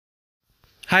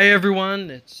Hi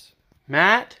everyone, it's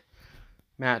Matt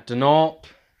Denault,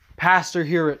 pastor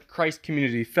here at Christ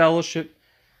Community Fellowship,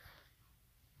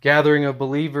 gathering of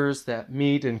believers that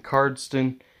meet in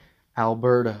Cardston,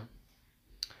 Alberta.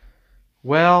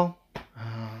 Well,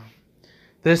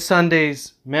 this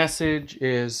Sunday's message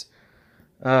is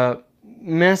a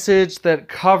message that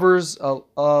covers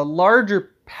a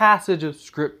larger passage of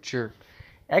Scripture,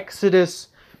 Exodus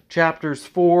chapters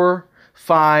 4,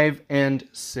 5, and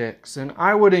 6. And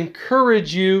I would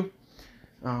encourage you,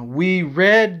 we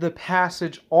read the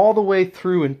passage all the way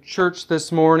through in church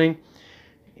this morning,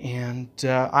 and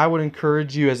I would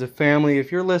encourage you as a family,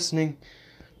 if you're listening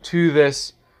to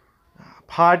this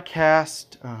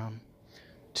podcast,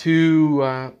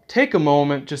 to take a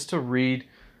moment just to read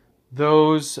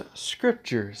those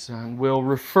scriptures. And we'll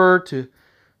refer to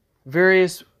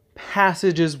various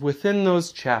passages within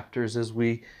those chapters as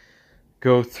we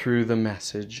go through the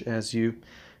message, as you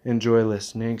enjoy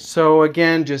listening. So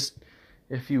again, just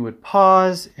if you would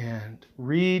pause and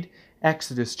read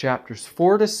Exodus chapters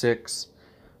 4 to 6,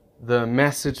 the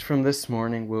message from this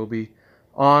morning will be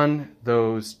on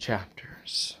those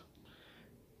chapters.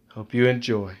 Hope you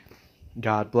enjoy.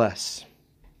 God bless.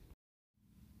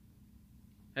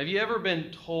 Have you ever been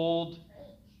told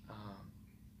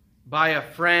by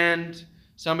a friend,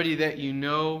 somebody that you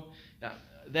know,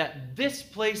 that this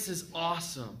place is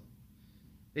awesome?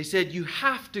 They said, you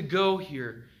have to go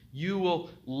here. You will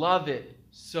love it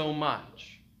so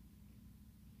much.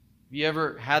 Have you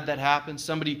ever had that happen?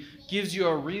 Somebody gives you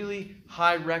a really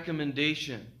high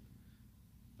recommendation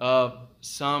of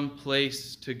some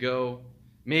place to go.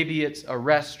 Maybe it's a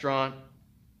restaurant.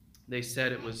 They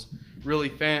said it was really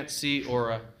fancy,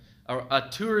 or a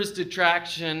tourist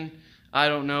attraction. I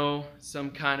don't know,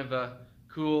 some kind of a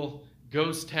cool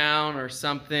ghost town or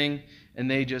something. And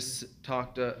they just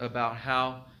talked about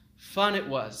how fun it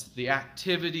was, the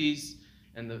activities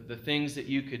and the things that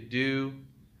you could do.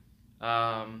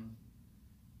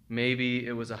 Maybe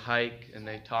it was a hike, and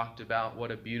they talked about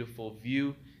what a beautiful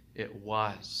view it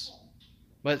was.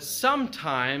 But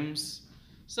sometimes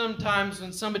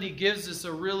when somebody gives us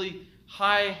a really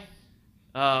high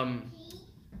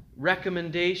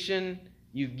recommendation,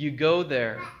 you go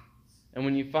there, and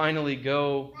when you finally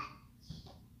go,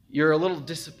 you're a little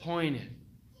disappointed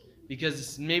because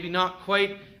it's maybe not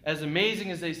quite as amazing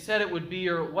as they said it would be,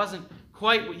 or it wasn't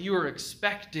quite what you were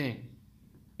expecting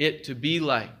it to be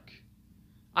like.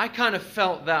 I kind of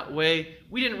felt that way.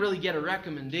 We didn't really get a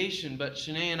recommendation, but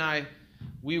Shanae and I,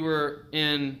 we were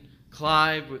in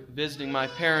Clive visiting my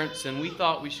parents, and we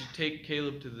thought we should take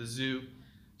Caleb to the zoo.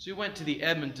 So we went to the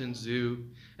Edmonton Zoo,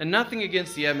 and nothing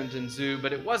against the Edmonton Zoo,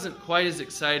 but it wasn't quite as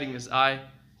exciting as I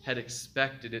had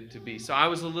expected it to be. So I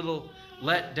was a little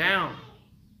let down.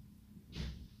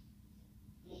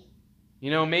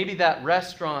 You know, maybe that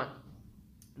restaurant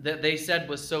that they said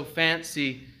was so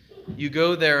fancy, you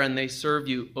go there and they serve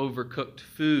you overcooked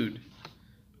food.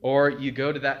 Or you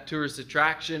go to that tourist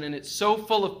attraction and it's so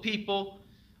full of people,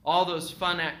 all those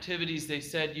fun activities they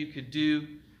said you could do,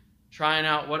 trying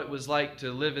out what it was like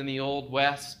to live in the Old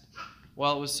West.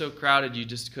 Well, it was so crowded you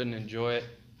just couldn't enjoy it.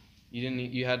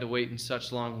 You had to wait in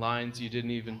such long lines you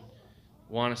didn't even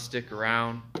want to stick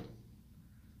around.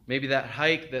 Maybe that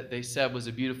hike that they said was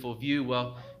a beautiful view,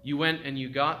 well, you went and you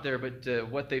got there, but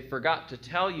what they forgot to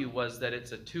tell you was that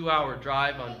it's a 2-hour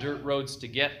drive on dirt roads to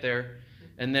get there,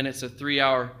 and then it's a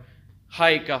 3-hour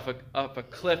hike off a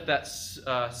cliff that's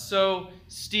so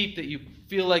steep that you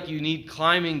feel like you need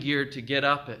climbing gear to get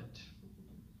up it.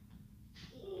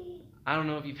 I don't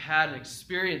know if you've had an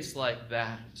experience like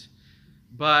that,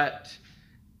 but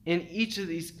in each of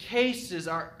these cases,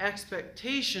 our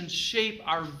expectations shape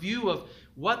our view of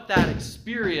what that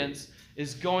experience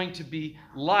is going to be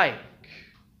like.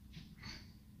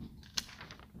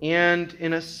 And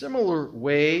in a similar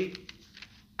way,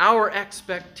 our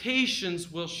expectations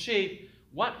will shape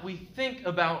what we think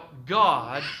about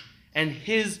God and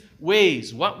His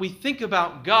ways, what we think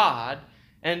about God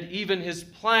and even His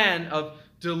plan of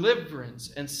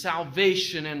deliverance and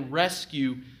salvation and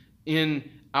rescue in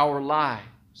our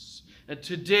lives. And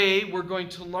today we're going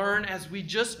to learn, as we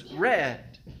just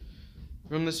read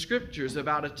from the Scriptures,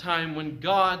 about a time when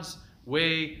God's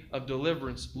way of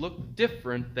deliverance looked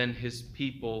different than His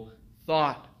people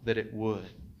thought that it would.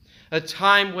 A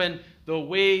time when the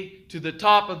way to the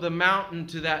top of the mountain,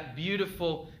 to that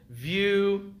beautiful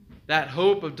view, that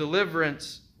hope of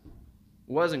deliverance,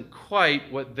 wasn't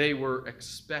quite what they were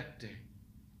expecting.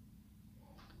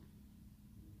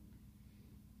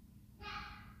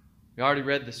 We already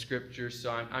read the Scriptures,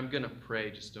 so I'm going to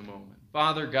pray just a moment.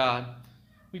 Father God,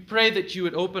 we pray that you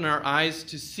would open our eyes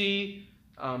to see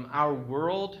our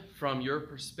world from your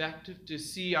perspective, to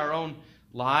see our own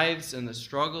lives and the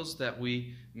struggles that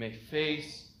we may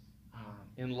face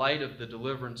in light of the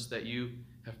deliverance that you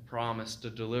have promised, a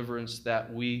deliverance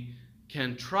that we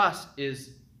can trust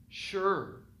is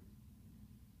sure.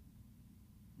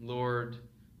 Lord,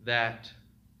 that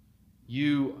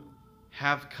you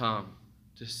have come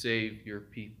to save your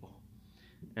people.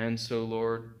 And so,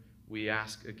 Lord, we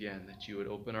ask again that you would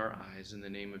open our eyes in the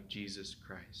name of Jesus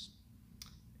Christ.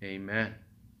 Amen.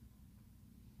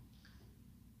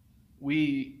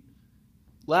 We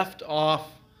left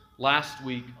off last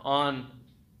week on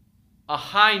a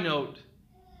high note.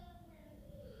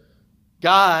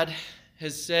 God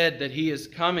has said that he is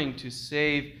coming to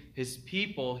save his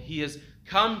people. He has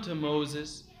come to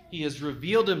Moses. He has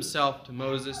revealed himself to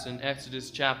Moses in Exodus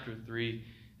chapter 3,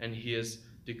 and he has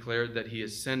declared that he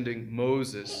is sending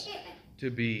Moses to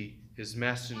be his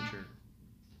messenger.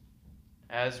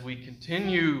 As we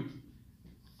continue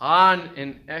on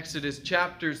in Exodus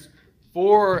chapters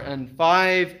 4 and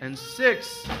 5 and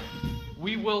 6,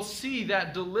 we will see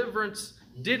that deliverance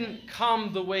didn't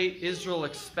come the way Israel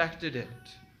expected it.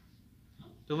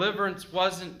 Deliverance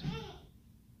wasn't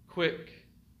quick.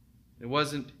 It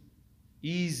wasn't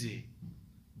easy.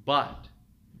 But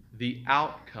the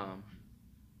outcome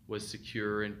was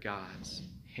secure in God's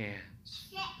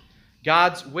hands.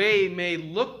 God's way may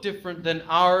look different than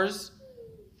ours.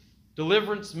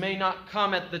 Deliverance may not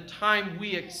come at the time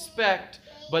we expect,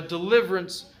 but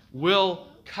deliverance will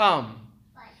come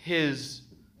his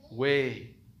way.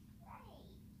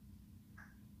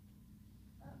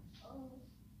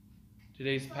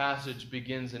 Today's passage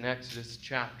begins in Exodus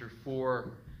chapter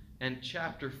 4, and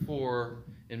chapter 4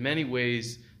 in many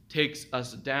ways takes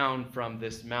us down from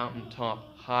this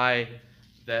mountaintop high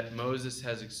that Moses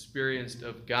has experienced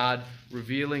of God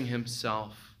revealing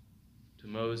himself to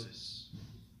Moses.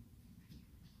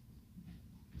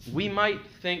 We might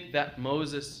think that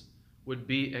Moses would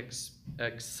be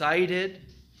excited,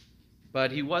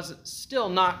 but he wasn't still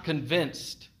not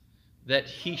convinced that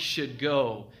he should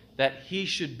go, that he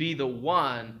should be the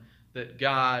one that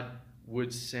God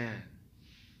would send.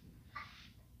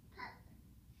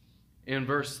 In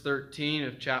verse 13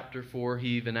 of chapter 4, he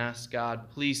even asked God,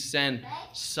 please send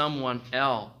someone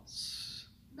else.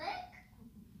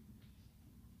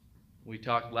 We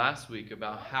talked last week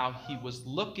about how he was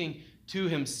looking to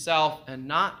himself and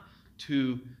not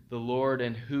to the Lord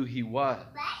and who he was.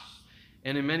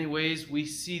 And in many ways, we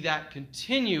see that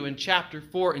continue in chapter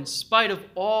 4 in spite of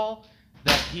all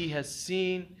that he has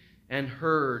seen and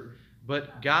heard.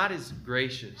 But God is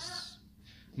gracious.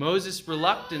 Moses'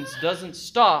 reluctance doesn't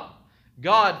stop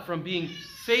God from being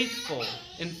faithful.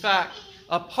 In fact,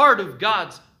 a part of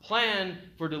God's plan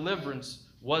for deliverance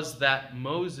was that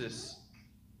Moses,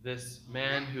 this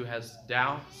man who has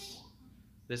doubts,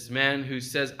 this man who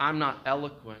says, I'm not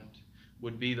eloquent,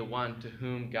 would be the one to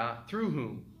whom God, through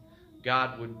whom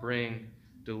God would bring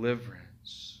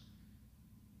deliverance.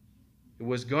 It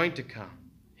was going to come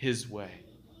his way.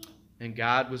 And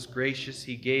God was gracious.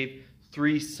 He gave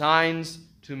 3 signs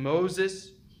to Moses.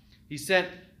 He sent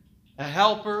a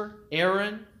helper,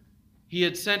 Aaron. He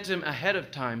had sent him ahead of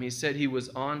time. He said he was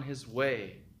on his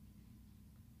way.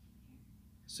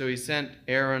 So he sent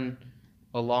Aaron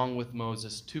along with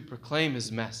Moses to proclaim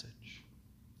his message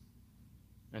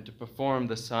and to perform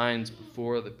the signs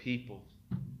before the people.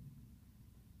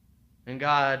 And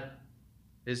God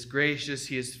is gracious.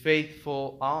 He is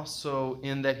faithful also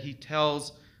in that he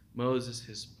tells Moses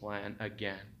his plan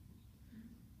again.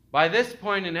 By this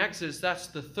point in Exodus, that's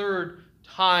the 3rd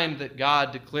time that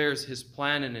God declares his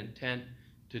plan and intent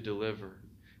to deliver.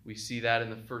 We see that in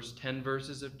the first 10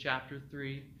 verses of chapter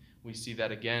 3. We see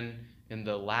that again in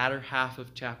the latter half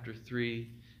of chapter 3.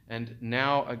 And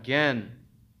now again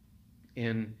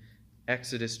in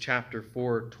Exodus chapter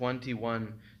 4,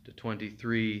 21 to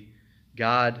 23,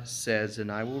 God says,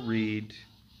 and I will read,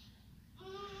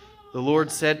 the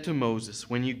Lord said to Moses,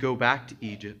 when you go back to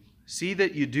Egypt, see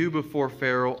that you do before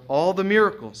Pharaoh all the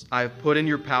miracles I have put in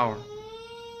your power.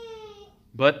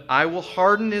 But I will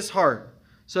harden his heart,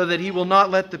 so that he will not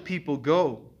let the people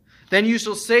go. Then you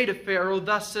shall say to Pharaoh,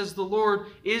 thus says the Lord,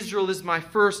 Israel is my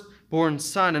firstborn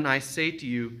son, and I say to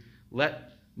you,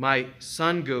 let my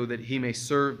son go, that he may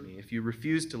serve me. If you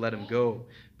refuse to let him go,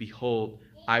 behold,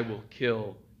 I will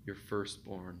kill your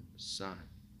firstborn son.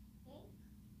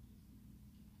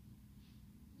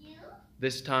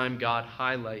 This time God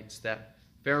highlights that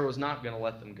Pharaoh is not going to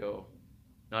let them go.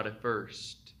 Not at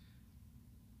first.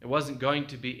 It wasn't going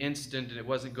to be instant and it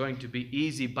wasn't going to be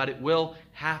easy, but it will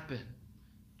happen,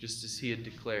 just as he had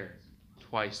declared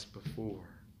twice before.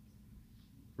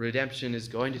 Redemption is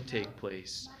going to take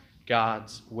place.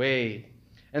 God's way.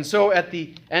 And so at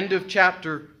the end of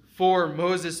chapter 4,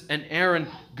 Moses and Aaron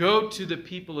go to the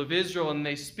people of Israel and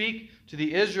they speak to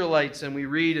the Israelites, and we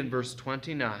read in verse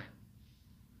 29.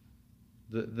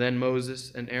 Then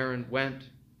Moses and Aaron went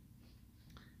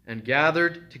and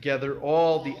gathered together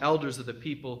all the elders of the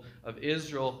people of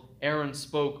Israel. Aaron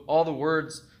spoke all the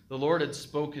words the Lord had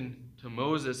spoken to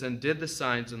Moses and did the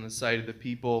signs in the sight of the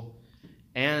people,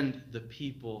 and the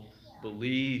people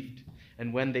believed.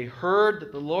 And when they heard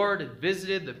that the Lord had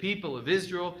visited the people of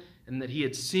Israel and that he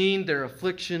had seen their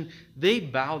affliction, they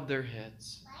bowed their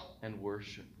heads and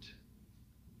worshiped.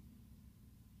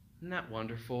 Isn't that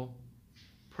wonderful?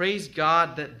 Praise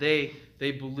God that they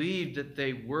believed, that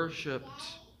they worshiped.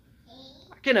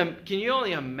 Can you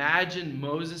only imagine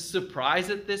Moses' surprise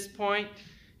at this point?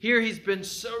 Here he's been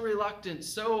so reluctant,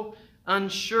 so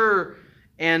unsure,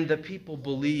 and the people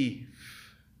believe.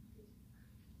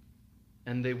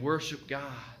 And they worship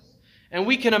God. And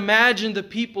we can imagine the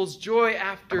people's joy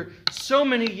after so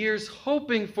many years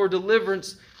hoping for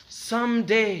deliverance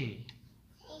someday.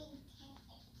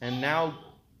 And now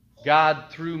God,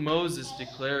 through Moses,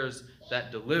 declares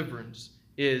that deliverance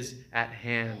is at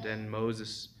hand. And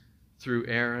Moses, through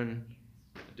Aaron,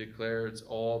 declares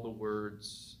all the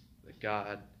words that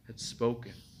God had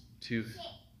spoken to him.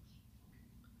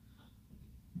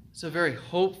 It's a very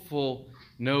hopeful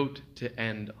note to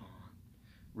end on.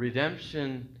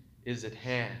 Redemption is at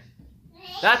hand.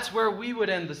 That's where we would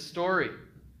end the story.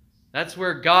 That's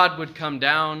where God would come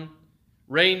down,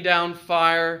 rain down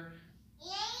fire,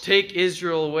 take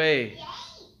Israel away.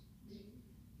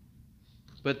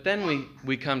 But then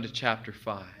we come to chapter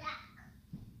 5.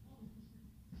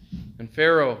 And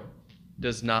Pharaoh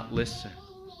does not listen.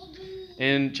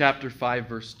 In chapter 5,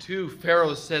 verse 2,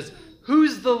 Pharaoh says,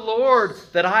 "Who's the Lord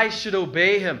that I should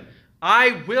obey him?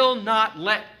 I will not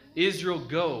let Israel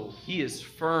go." He is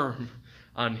firm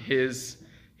on his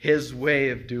way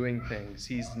of doing things.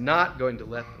 He's not going to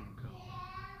let them go.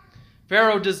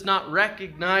 Pharaoh does not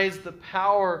recognize the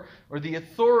power or the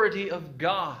authority of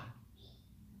God.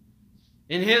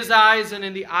 In his eyes and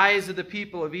in the eyes of the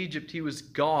people of Egypt, he was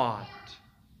God.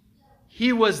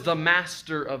 He was the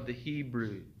master of the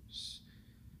Hebrews,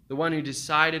 the one who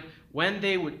decided when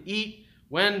they would eat,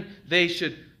 when they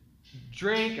should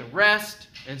drink and rest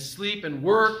and sleep and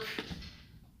work.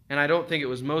 And I don't think it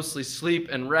was mostly sleep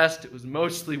and rest. It was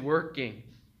mostly working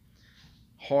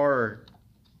hard.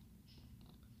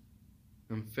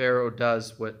 And Pharaoh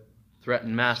does what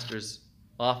threatened masters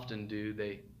often do.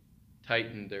 They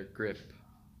tightened their grip.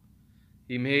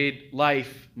 He made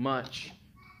life much,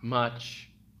 much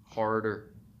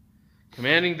harder,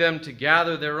 commanding them to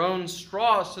gather their own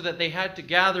straw so that they had to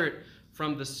gather it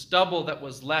from the stubble that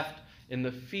was left in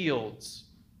the fields.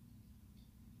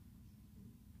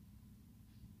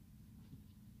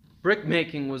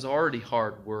 Brickmaking was already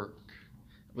hard work.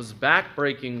 It was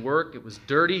back-breaking work. It was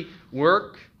dirty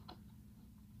work.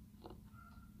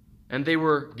 And they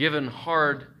were given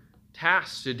hard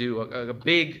tasks to do, a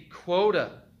big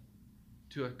quota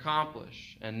to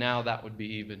accomplish. And now that would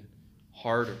be even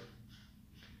harder,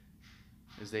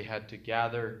 as they had to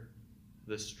gather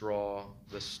the straw,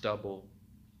 the stubble,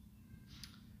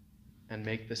 and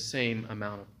make the same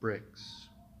amount of bricks.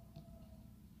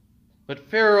 But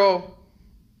Pharaoh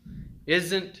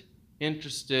isn't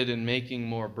interested in making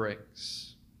more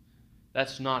bricks.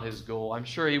 That's not his goal. I'm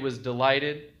sure he was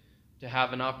delighted to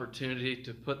have an opportunity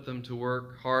to put them to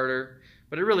work harder,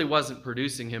 but it really wasn't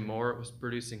producing him more, it was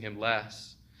producing him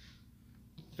less.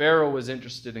 Pharaoh was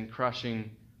interested in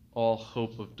crushing all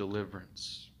hope of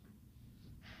deliverance.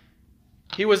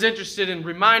 He was interested in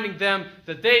reminding them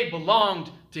that they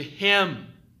belonged to him.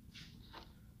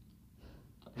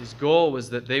 His goal was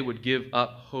that they would give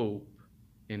up hope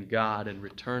in God and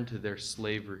return to their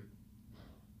slavery.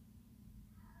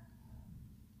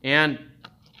 And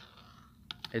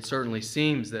it certainly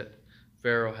seems that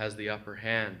Pharaoh has the upper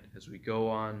hand as we go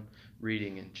on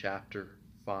reading in chapter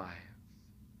 5.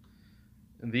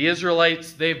 And the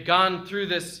Israelites, they've gone through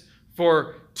this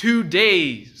for 2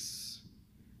 days,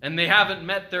 and they haven't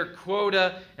met their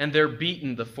quota, and they're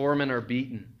beaten. The foremen are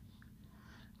beaten.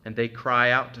 And they cry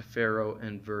out to Pharaoh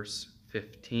in verse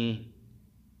 15.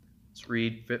 Let's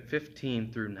read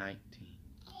 15 through 19.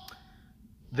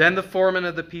 Then the foreman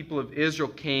of the people of Israel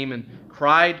came and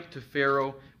cried to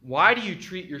Pharaoh, "Why do you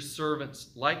treat your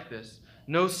servants like this?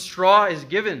 No straw is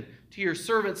given to your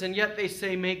servants, and yet they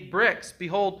say, 'Make bricks.'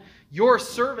 Behold, your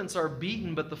servants are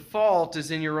beaten, but the fault is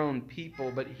in your own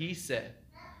people." But he said,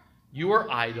 "You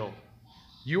are idle.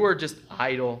 You are just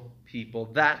idle people.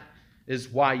 That is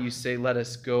why you say, 'Let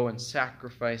us go and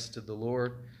sacrifice to the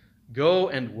Lord.' Go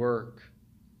and work.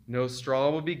 No straw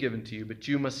will be given to you, but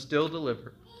you must still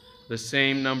deliver the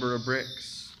same number of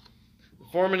bricks. The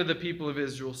foreman of the people of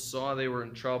Israel saw they were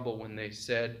in trouble when they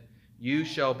said, You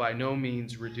shall by no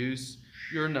means reduce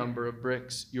your number of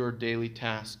bricks, your daily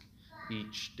task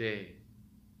each day.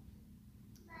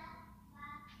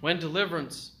 When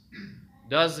deliverance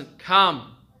doesn't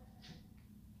come,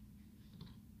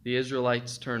 the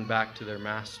Israelites turn back to their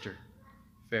master,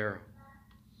 Pharaoh.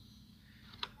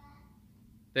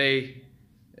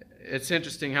 It's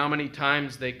interesting how many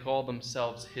times they call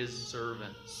themselves his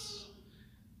servants.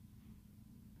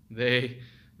 They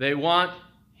want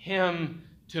him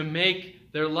to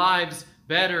make their lives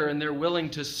better, and they're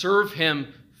willing to serve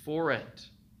him for it.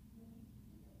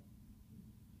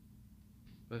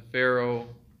 But Pharaoh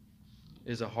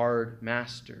is a hard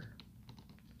master.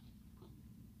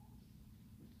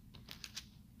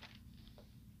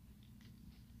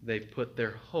 They put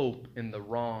their hope in the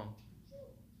wrong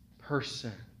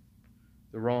person,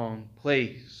 the wrong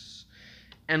place.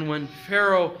 And when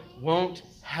Pharaoh won't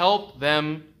help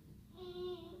them,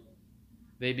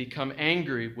 they become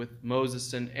angry with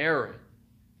Moses and Aaron.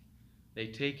 They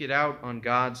take it out on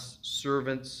God's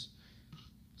servants,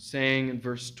 saying in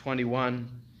verse 21,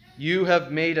 You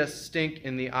have made us stink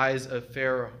in the eyes of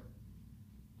Pharaoh.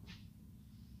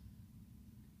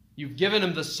 You've given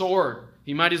him the sword.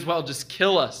 He might as well just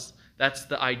kill us. That's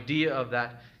the idea of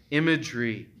that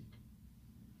imagery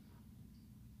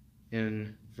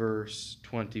in verse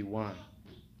 21.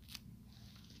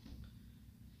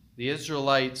 The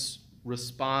Israelites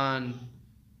respond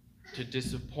to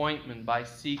disappointment by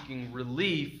seeking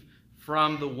relief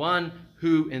from the one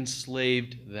who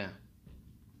enslaved them.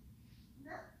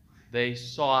 They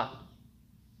sought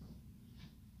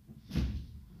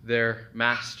their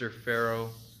master Pharaoh,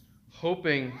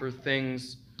 hoping for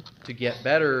things to get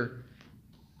better,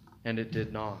 and it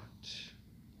did not.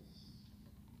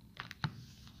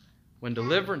 When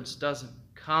deliverance doesn't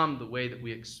come the way that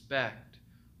we expect,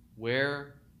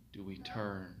 where do we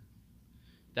turn?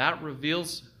 That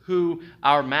reveals who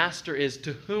our master is,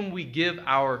 to whom we give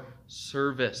our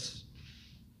service,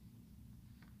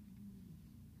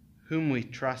 whom we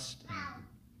trust in.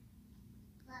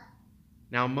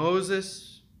 Now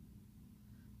Moses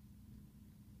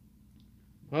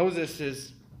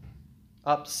is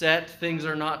upset. Things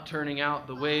are not turning out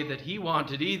the way that he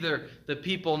wanted either. The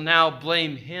people now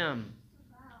blame him.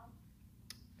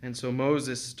 And so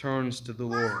Moses turns to the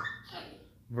Lord.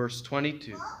 Verse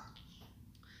 22.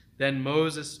 Then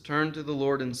Moses turned to the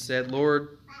Lord and said,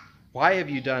 Lord, why have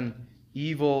you done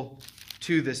evil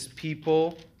to this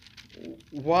people?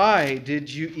 Why did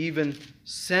you even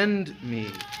send me?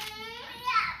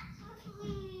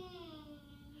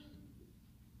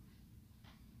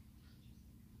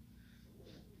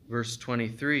 Verse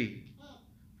 23,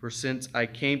 For since I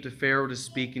came to Pharaoh to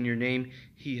speak in your name,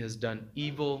 he has done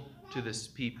evil to this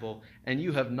people, and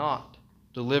you have not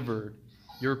delivered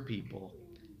your people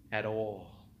at all.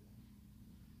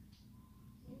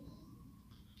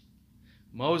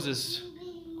 Moses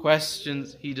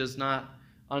questions, he does not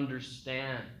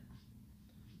understand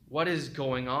what is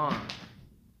going on.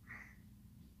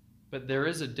 But there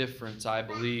is a difference, I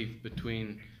believe,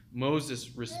 between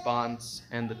Moses' response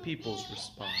and the people's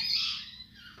response.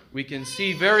 We can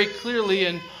see very clearly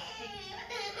in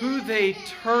who they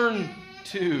turn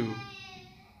to.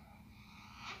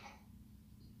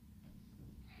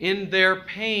 In their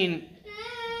pain,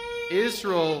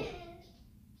 Israel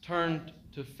turned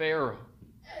to Pharaoh.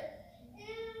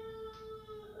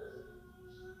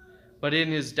 But in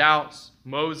his doubts,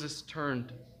 Moses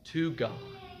turned to God.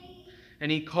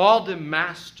 And he called him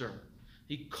Master.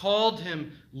 He called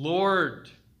him Lord,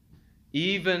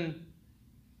 even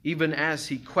as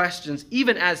he questions,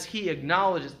 even as he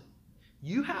acknowledges,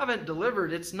 you haven't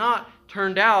delivered. It's not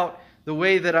turned out the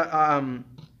way that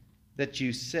that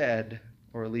you said,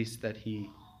 or at least that he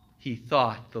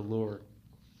thought the Lord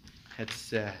had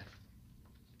said.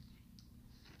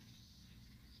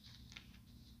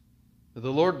 The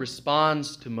Lord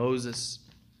responds to Moses,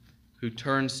 who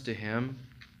turns to him.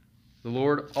 The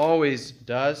Lord always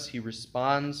does. He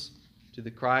responds to the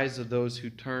cries of those who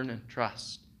turn and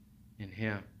trust in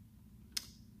him.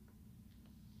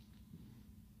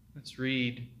 Let's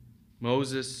read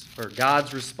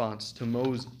God's response to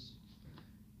Moses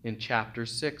in chapter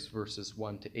 6, verses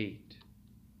 1 to 8.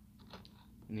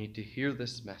 You need to hear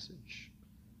this message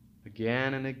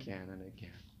again and again and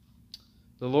again.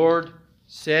 The Lord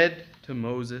said to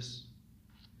Moses,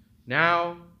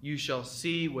 Now you shall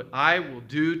see what I will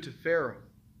do to Pharaoh.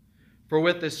 For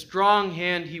with a strong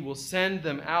hand he will send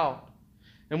them out,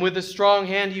 and with a strong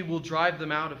hand he will drive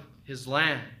them out of his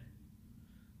land.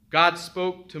 God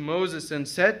spoke to Moses and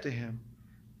said to him,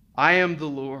 I am the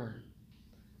Lord.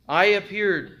 I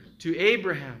appeared to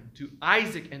Abraham, to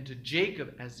Isaac, and to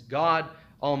Jacob as God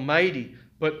Almighty,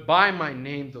 but by my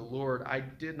name, the Lord, I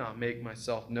did not make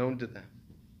myself known to them.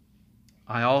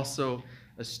 I also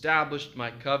established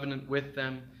my covenant with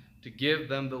them to give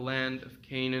them the land of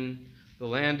Canaan, the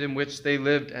land in which they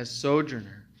lived as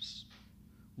sojourners.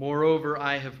 Moreover,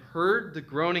 I have heard the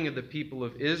groaning of the people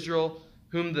of Israel,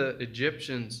 whom the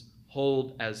Egyptians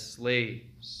hold as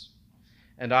slaves,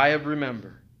 and I have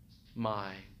remembered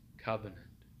my covenant.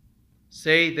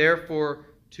 Say therefore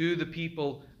to the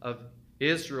people of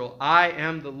Israel, I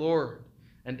am the Lord,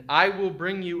 and I will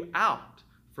bring you out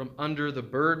from under the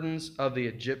burdens of the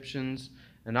Egyptians,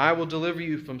 and I will deliver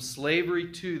you from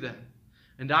slavery to them,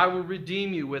 and I will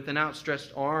redeem you with an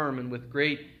outstretched arm and with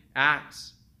great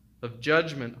acts of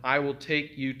judgment. I will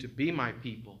take you to be my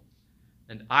people,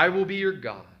 and I will be your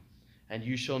God, and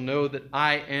you shall know that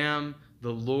I am the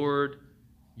Lord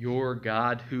your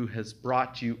God, who has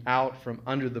brought you out from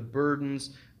under the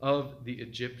burdens of the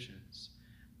Egyptians.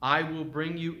 I will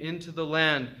bring you into the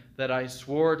land that I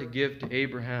swore to give to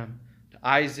Abraham, to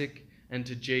Isaac, and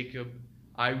to Jacob.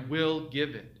 I will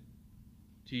give it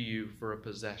to you for a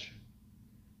possession.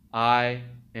 I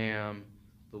am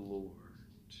the Lord.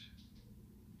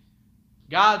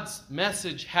 God's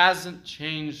message hasn't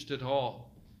changed at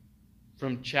all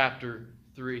from chapter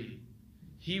 3.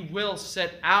 He will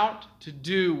set out to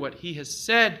do what he has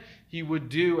said he would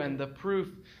do, and the proof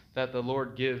that the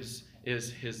Lord gives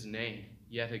is his name.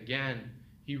 Yet again,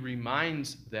 he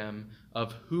reminds them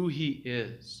of who he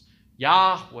is,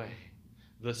 Yahweh,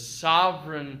 the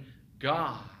sovereign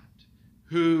God,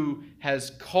 who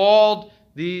has called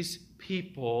these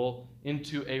people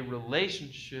into a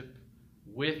relationship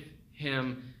with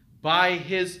him by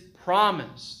his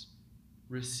promise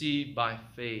received by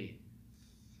faith.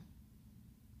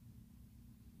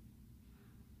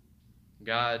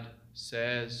 God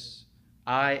says,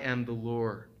 I am the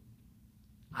Lord.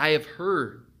 I have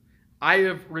heard. I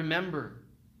have remembered.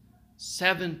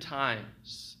 7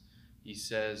 times, he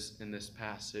says in this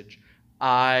passage,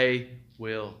 I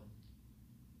will.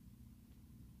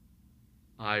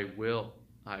 I will.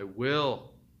 I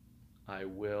will. I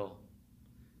will.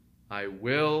 I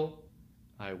will.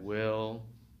 I will.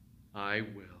 I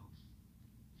will.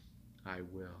 I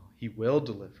will. He will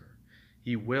deliver.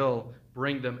 He will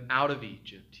bring them out of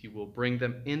Egypt. He will bring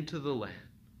them into the land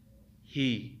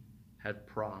he had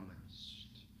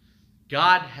promised.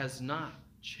 God has not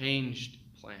changed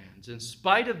plans in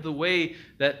spite of the way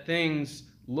that things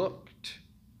looked.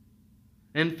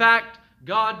 In fact,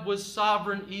 God was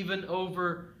sovereign even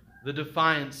over the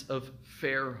defiance of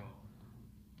Pharaoh.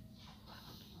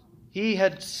 He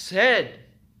had said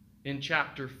in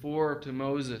chapter 4 to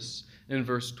Moses in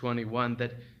verse 21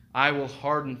 that I will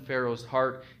harden Pharaoh's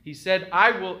heart. He said,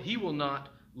 he will not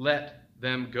let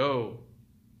them go.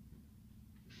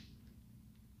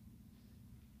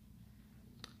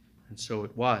 And so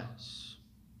it was.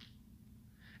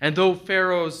 And though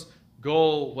Pharaoh's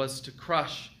goal was to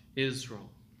crush Israel,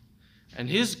 and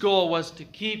his goal was to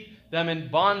keep them in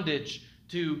bondage,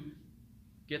 to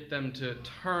get them to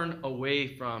turn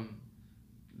away from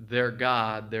their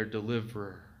God, their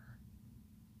deliverer,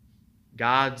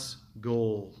 God's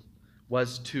goal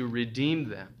was to redeem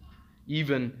them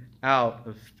even out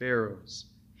of Pharaoh's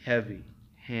heavy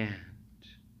hand.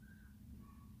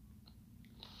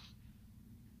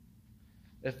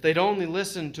 If they'd only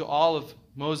listened to all of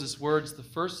Moses' words the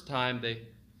first time,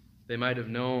 they might have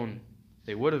known,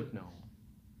 they would have known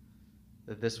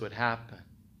that this would happen.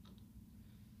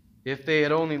 If they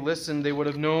had only listened, they would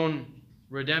have known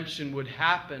redemption would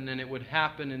happen, and it would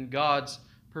happen in God's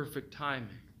perfect timing.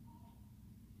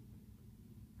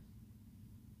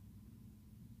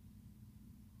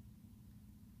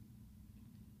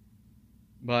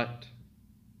 But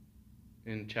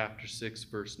in chapter 6,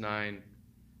 verse 9,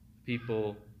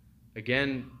 people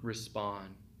again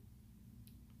respond.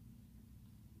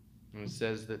 And it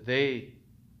says that they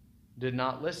did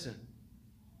not listen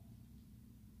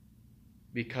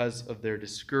because of their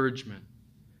discouragement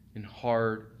in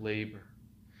hard labor.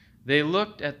 They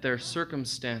looked at their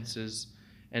circumstances,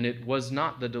 and it was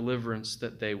not the deliverance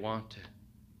that they wanted.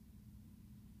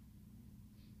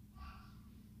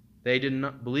 They did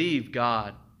not believe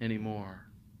God anymore.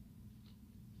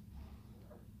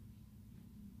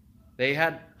 They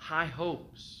had high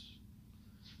hopes.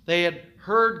 They had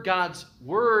heard God's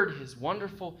word, his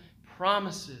wonderful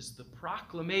promises, the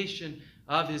proclamation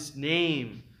of his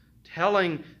name,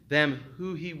 telling them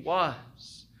who he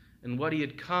was and what he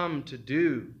had come to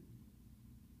do.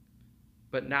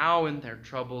 But now in their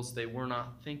troubles, they were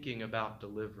not thinking about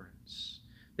deliverance.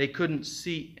 They couldn't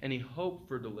see any hope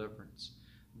for deliverance.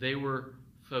 They were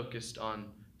focused on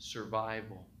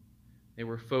survival. They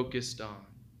were focused on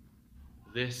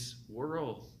this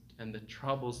world and the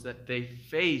troubles that they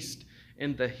faced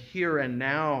in the here and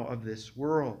now of this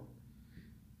world.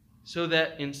 So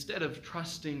that instead of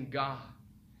trusting God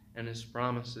and His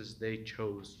promises, they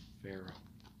chose Pharaoh.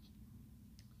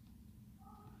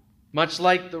 Much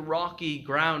like the rocky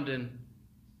ground in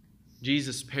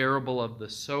Jesus' parable of the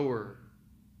sower,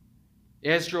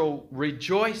 Israel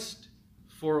rejoiced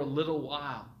for a little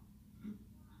while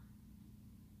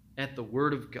at the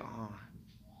word of God.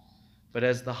 But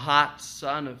as the hot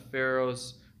sun of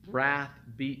Pharaoh's wrath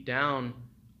beat down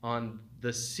on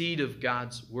the seed of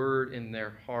God's word in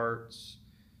their hearts,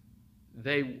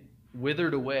 they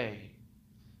withered away,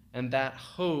 and that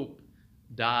hope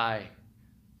died.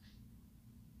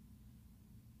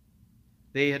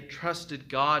 They had trusted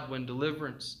God when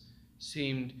deliverance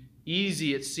seemed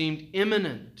easy. It seemed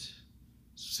imminent,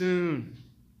 soon.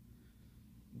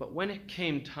 But when it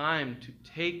came time to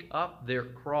take up their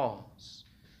cross,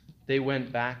 they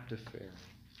went back to Pharaoh.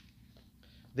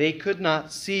 They could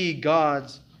not see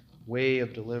God's way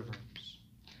of deliverance.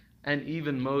 And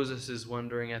even Moses is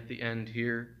wondering at the end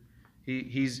here.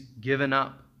 He's given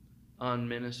up on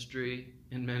ministry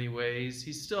in many ways.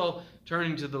 He's still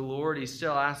turning to the Lord. He's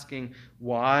still asking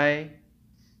why.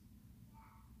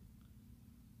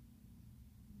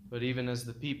 But even as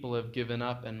the people have given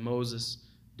up and Moses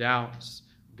doubts,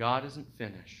 God isn't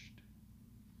finished.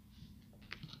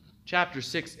 Chapter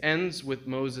 6 ends with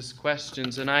Moses'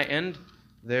 questions, and I end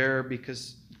there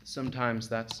because sometimes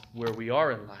that's where we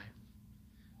are in life,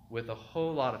 with a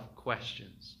whole lot of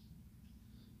questions.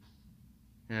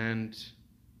 And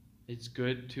it's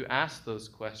good to ask those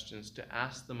questions, to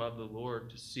ask them of the Lord,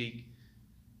 to seek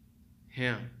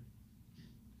Him,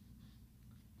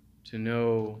 to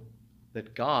know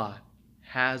that God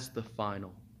has the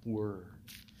final word.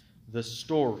 The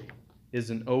story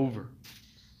isn't over.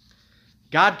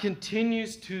 God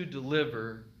continues to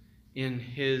deliver in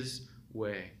His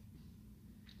way.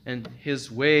 And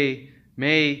His way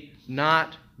may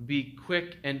not be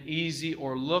quick and easy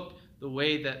or look the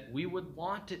way that we would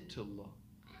want it to look.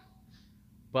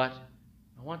 But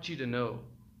I want you to know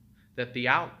that the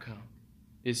outcome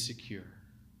is secure.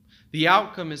 The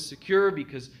outcome is secure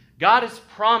because God has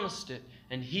promised it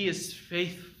and He is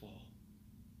faithful.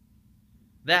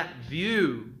 That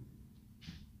view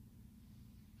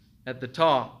at the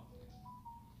top,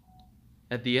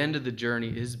 at the end of the journey,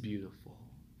 is beautiful.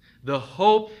 The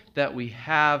hope that we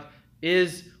have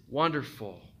is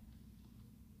wonderful.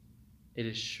 It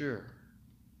is sure.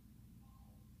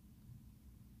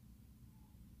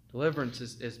 Deliverance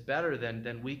is better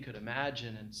than we could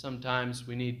imagine, and sometimes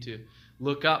we need to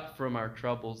look up from our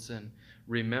troubles and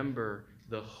remember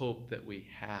the hope that we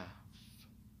have.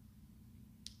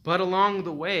 But along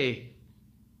the way,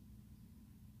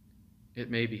 it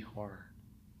may be hard.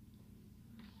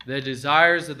 The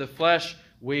desires of the flesh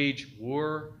wage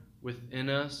war within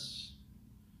us.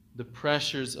 The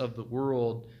pressures of the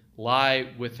world lie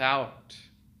without.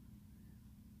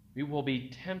 We will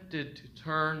be tempted to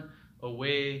turn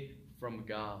away from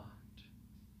God,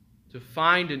 to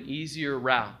find an easier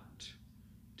route,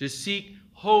 to seek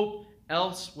hope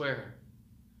elsewhere,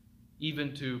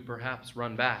 even to perhaps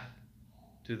run back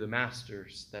to the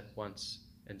masters that once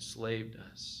enslaved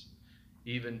us,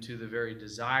 even to the very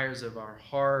desires of our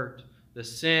heart, the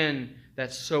sin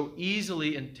that so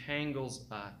easily entangles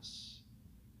us.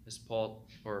 As Paul,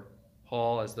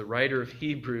 as the writer of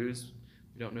Hebrews,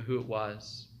 we don't know who it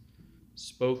was,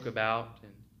 spoke about in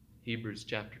Hebrews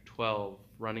chapter 12,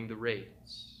 running the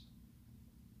race.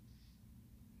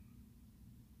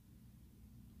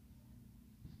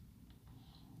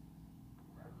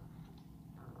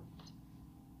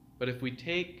 But if we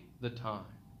take the time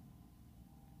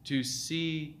to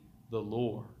see the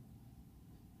Lord,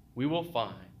 we will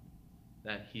find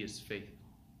that He is faithful.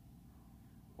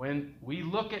 When we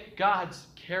look at God's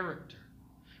character,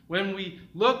 when we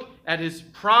look at His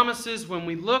promises, when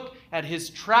we look at His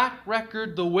track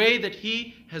record, the way that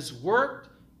He has worked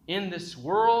in this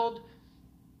world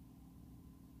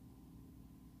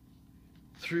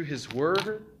through His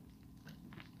Word,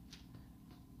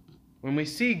 when we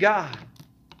see God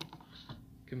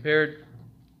compared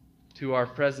to our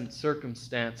present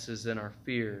circumstances and our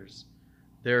fears,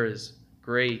 there is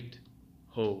great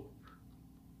hope.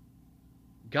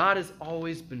 God has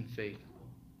always been faithful.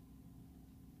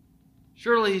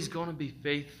 Surely He's going to be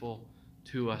faithful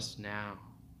to us now.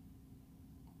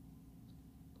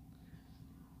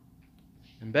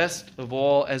 And best of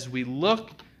all, as we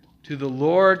look to the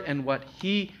Lord and what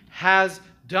He has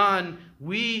done,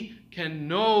 we can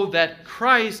know that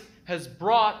Christ has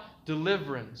brought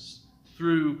deliverance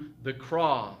through the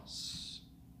cross.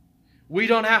 We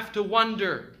don't have to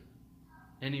wonder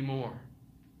anymore.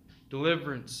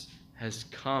 Deliverance has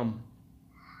come.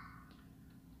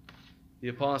 The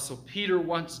Apostle Peter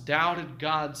once doubted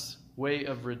God's way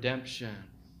of redemption.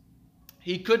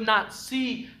 He could not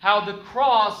see how the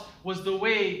cross was the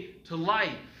way to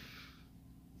life.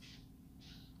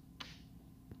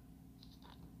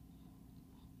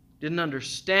 Didn't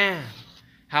understand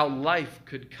how life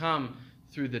could come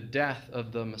through the death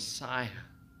of the Messiah.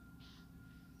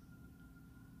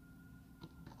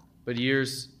 But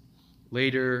years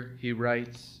later, he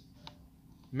writes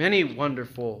many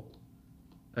wonderful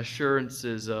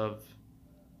assurances of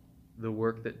the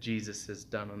work that Jesus has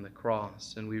done on the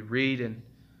cross. And we read in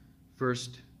 1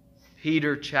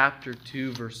 Peter chapter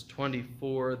 2, verse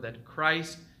 24, that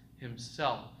Christ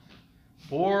Himself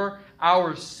bore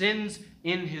our sins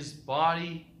in His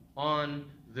body on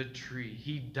the tree.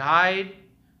 He died,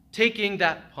 taking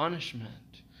that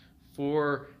punishment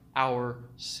for our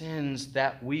sins,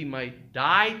 that we might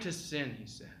die to sin, he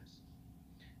says,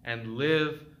 and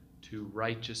live to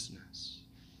righteousness.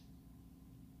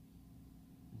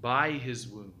 By His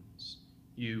wounds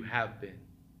you have been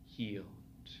healed.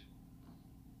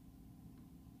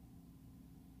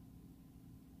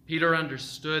 Peter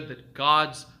understood that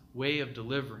God's way of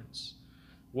deliverance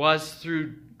was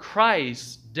through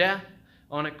Christ's death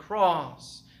on a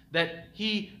cross, that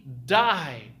He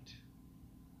died.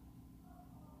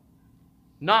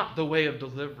 Not the way of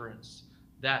deliverance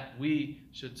that we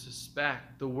should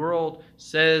suspect. The world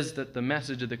says that the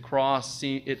message of the cross,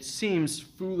 it seems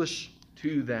foolish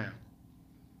to them.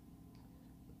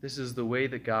 This is the way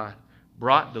that God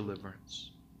brought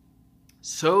deliverance,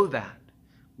 so that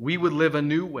we would live a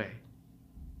new way,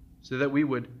 so that we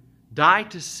would die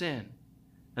to sin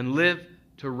and live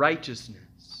to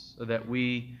righteousness, so that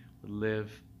we would live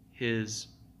His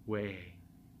way.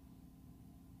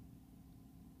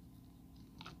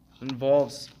 It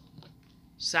involves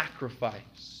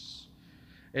sacrifice.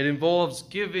 It involves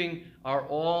giving our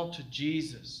all to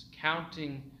Jesus,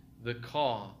 counting the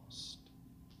cost.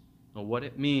 Now, what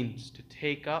it means to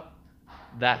take up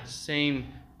that same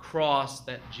cross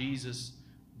that Jesus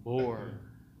bore,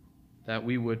 that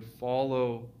we would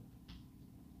follow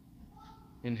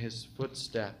in His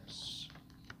footsteps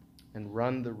and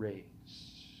run the race,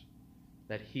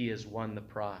 that He has won the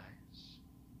prize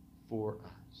for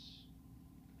us.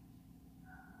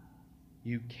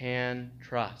 You can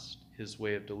trust His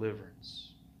way of deliverance.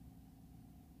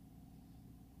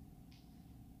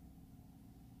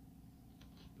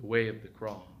 The way of the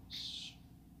cross.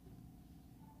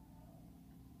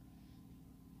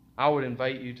 I would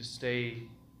invite you to stay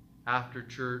after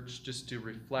church just to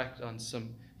reflect on some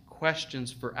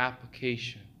questions for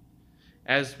application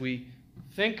as we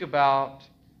think about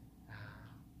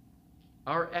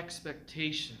our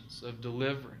expectations of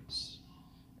deliverance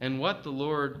and what the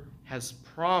Lord has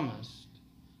promised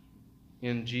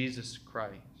in Jesus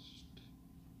Christ.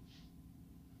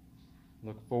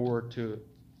 Look forward to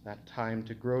that time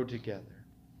to grow together.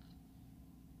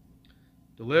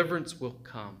 Deliverance will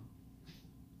come.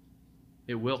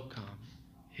 It will come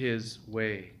His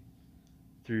way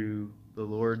through the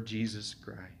Lord Jesus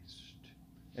Christ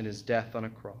and His death on a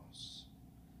cross.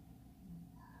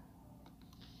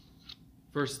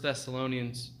 1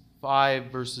 Thessalonians 5,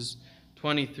 verses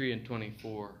 23 and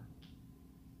 24.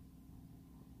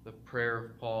 The prayer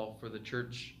of Paul for the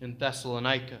church in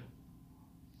Thessalonica.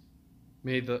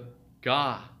 May the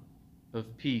God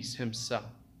of peace Himself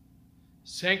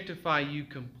sanctify you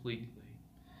completely,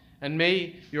 and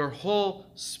may your whole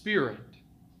spirit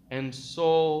and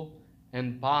soul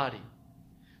and body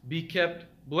be kept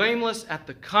blameless at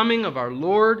the coming of our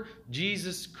Lord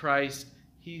Jesus Christ.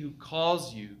 He who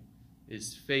calls you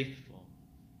is faithful.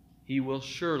 He will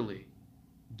surely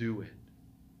do it.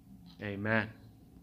 Amen.